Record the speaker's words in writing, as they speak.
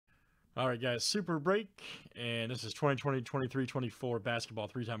All right, guys, super break, and this is 2020, 23, 24 basketball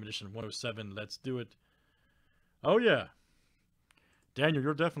three-time edition 107. Let's do it. Oh, yeah. Daniel,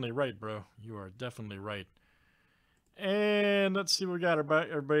 you're definitely right, bro. You are definitely right. And let's see what we got.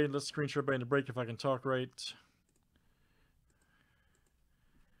 Everybody, let's screen share everybody in the break if I can talk right.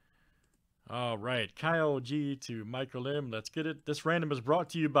 All right, Kyle G to Michael M. Let's get it. This random is brought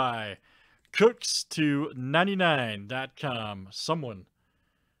to you by cooks299.com. Someone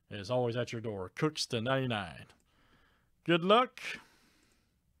is always at your door. Cooks to 99. Good luck.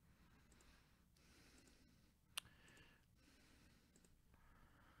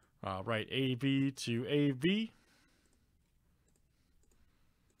 All right, AV to AV.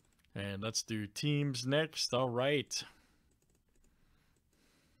 And let's do teams next. All right.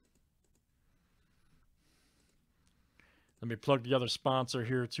 Let me plug the other sponsor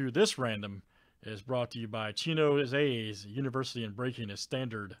here too. This random is brought to you by Chino's A's University in Breaking is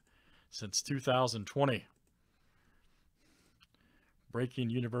Standard since 2020. Breaking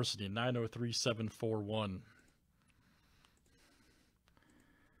University 903741.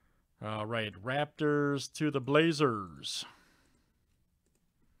 All right, Raptors to the Blazers.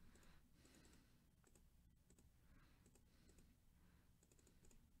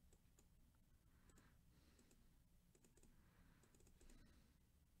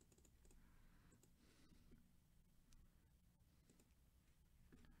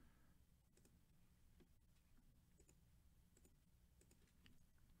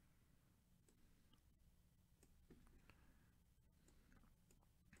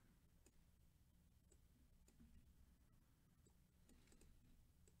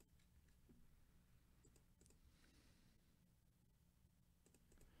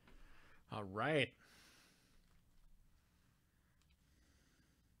 All right.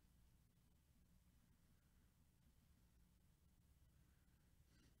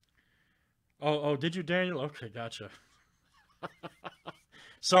 Oh, did you, Daniel? Okay, gotcha.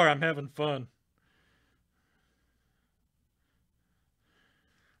 Sorry, I'm having fun.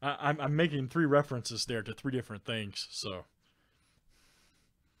 I'm making three references there to three different things, so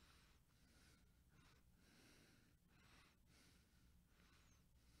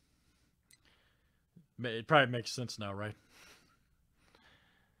it probably makes sense now, right?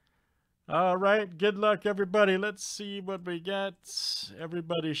 All right, good luck, everybody. Let's see what we got.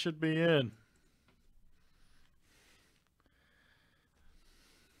 Everybody should be in.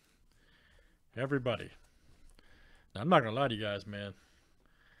 Everybody. Now, I'm not gonna lie to you guys, man.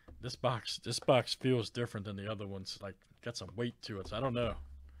 This box feels different than the other ones. Like, got some weight to it. So I don't know.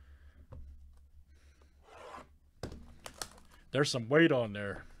 There's some weight on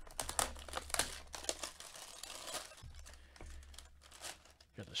there.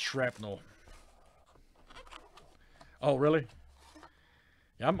 Got the shrapnel. Oh, really?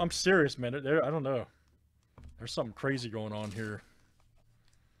 Yeah, I'm serious, man. I don't know. There's something crazy going on here.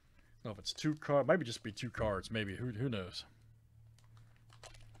 I don't know if it's two cards. Maybe just be two cards. Maybe. Who knows?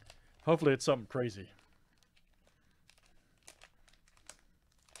 Hopefully it's something crazy.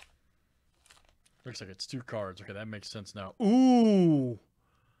 Looks like it's two cards. Okay, that makes sense now. Ooh!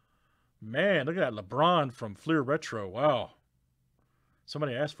 Man, look at that LeBron from Fleer Retro. Wow.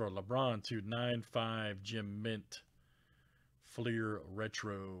 Somebody asked for a LeBron too. 9.5 Gem Mint Fleer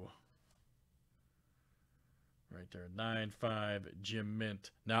Retro. Right there. 9.5 Gem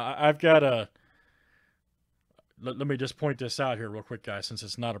Mint. Now, I've got a... Let me just point this out here real quick, guys, since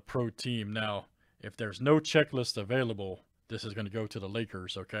it's not a pro team. Now, if there's no checklist available, this is going to go to the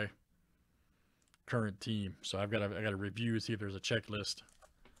Lakers, okay? Current team. So I've got to review, see if there's a checklist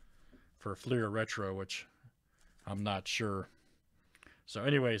for Fleer Retro, which I'm not sure. So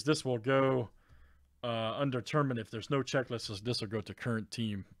anyways, this will go undetermined. If there's no checklist, this will go to current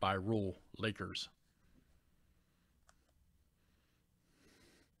team by rule, Lakers.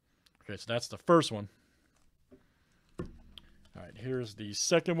 Okay, so that's the first one. All right, here's the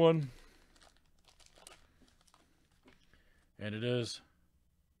second one. And it is...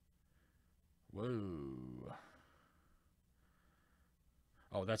 Whoa.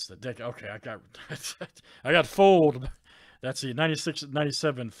 Oh, that's the deck. Okay, I got fooled. That's the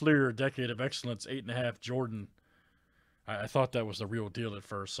 96-97 Fleer Decade of Excellence 8.5 Jordan. I thought that was the real deal at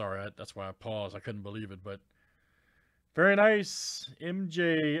first. Sorry, that's why I paused. I couldn't believe it, but very nice.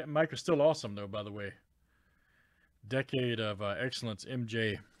 MJ. Mike is still awesome, though, by the way. Decade of Excellence,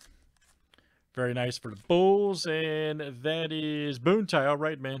 MJ. Very nice for the Bulls, and that is Boontie. All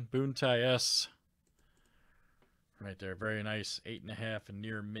right, man. Boontie S. Right there. Very nice. 8.5 and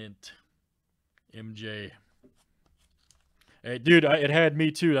near mint. MJ. Hey, dude, it had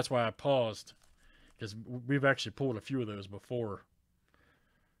me too. That's why I paused. Because we've actually pulled a few of those before.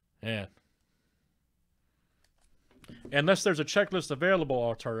 And unless there's a checklist available,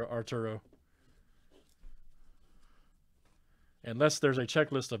 Arturo. Unless there's a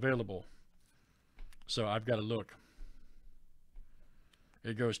checklist available. So I've got to look.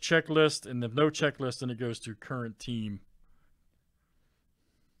 It goes checklist, and if no checklist, then it goes to current team.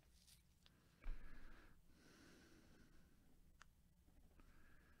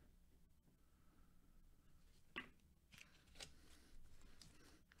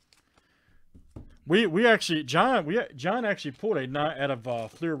 We actually John actually pulled a 9 out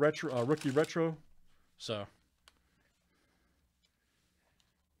of Fleer Retro Rookie Retro, so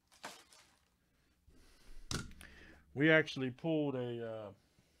we actually pulled a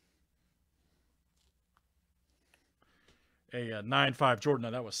 9.5 Jordan.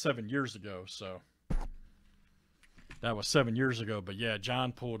 Now that was 7 years ago, so that was 7 years ago. But yeah,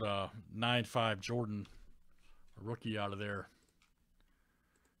 John pulled a 9.5 Jordan, a rookie out of there.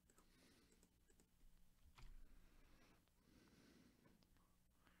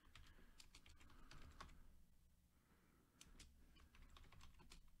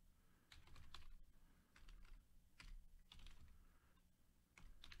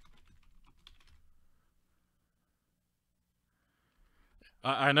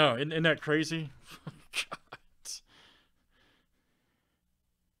 I know. Isn't that crazy? God.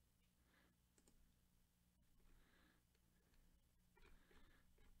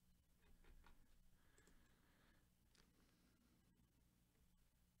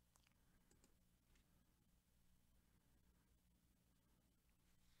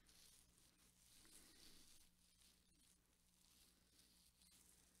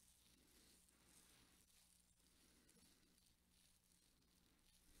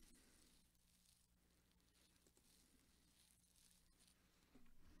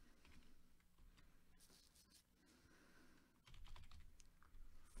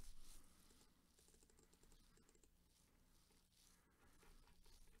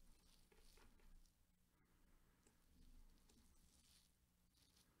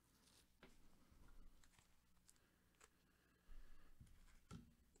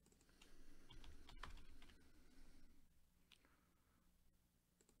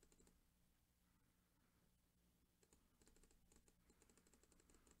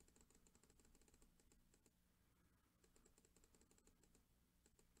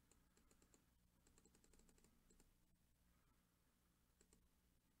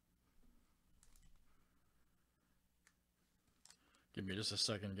 Give me just a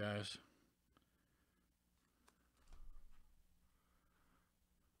second, guys.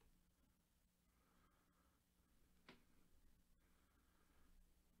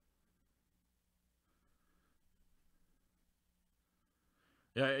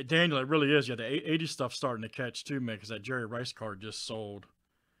 Yeah, Daniel, it really is. Yeah, the 80 stuff starting to catch too, man, because that Jerry Rice card just sold.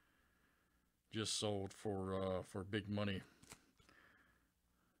 Just sold for big money.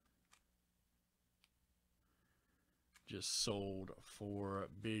 Just sold for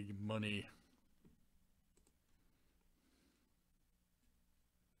big money.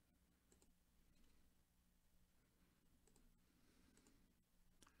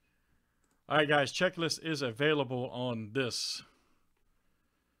 All right, guys, checklist is available on this.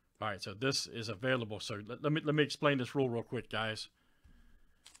 All right, so this is available. So let me explain this rule real quick, guys.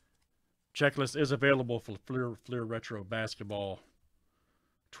 Checklist is available for Fleer Retro Basketball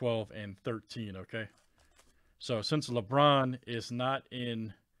 12 and 13, okay? So since LeBron is not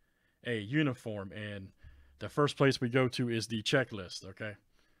in a uniform, and the first place we go to is the checklist, okay?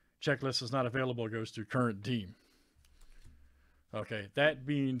 Checklist is not available, it goes to current team. Okay, that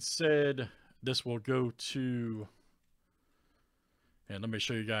being said, this will go to, and let me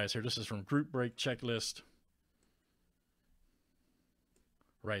show you guys here. This is from Group Break Checklist.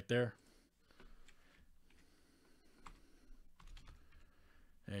 Right there.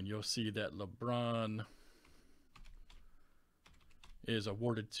 And you'll see that LeBron is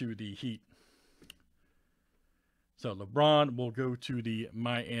awarded to the Heat. So LeBron will go to the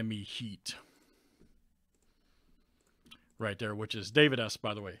Miami Heat. Right there, which is David S.,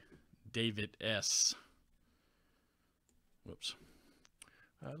 by the way. David S. Whoops.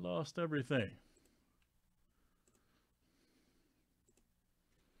 I lost everything.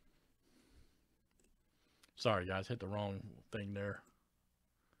 Sorry, guys. Hit the wrong thing there.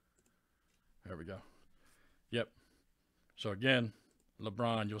 There we go. Yep. So again,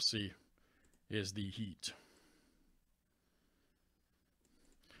 LeBron, you'll see, is the Heat.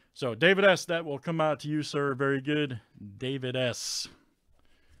 So David S., that will come out to you, sir. Very good. David S.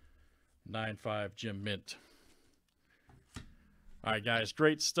 9.5 Gem Mint. All right, guys.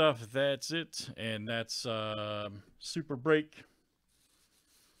 Great stuff. That's it. And that's Super Break.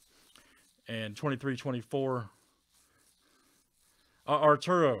 And 23-24.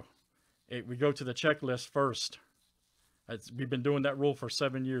 Arturo, we go to the checklist first. We've been doing that rule for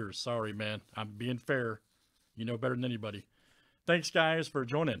 7 years. Sorry, man. I'm being fair. You know better than anybody. Thanks, guys, for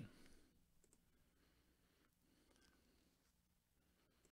joining.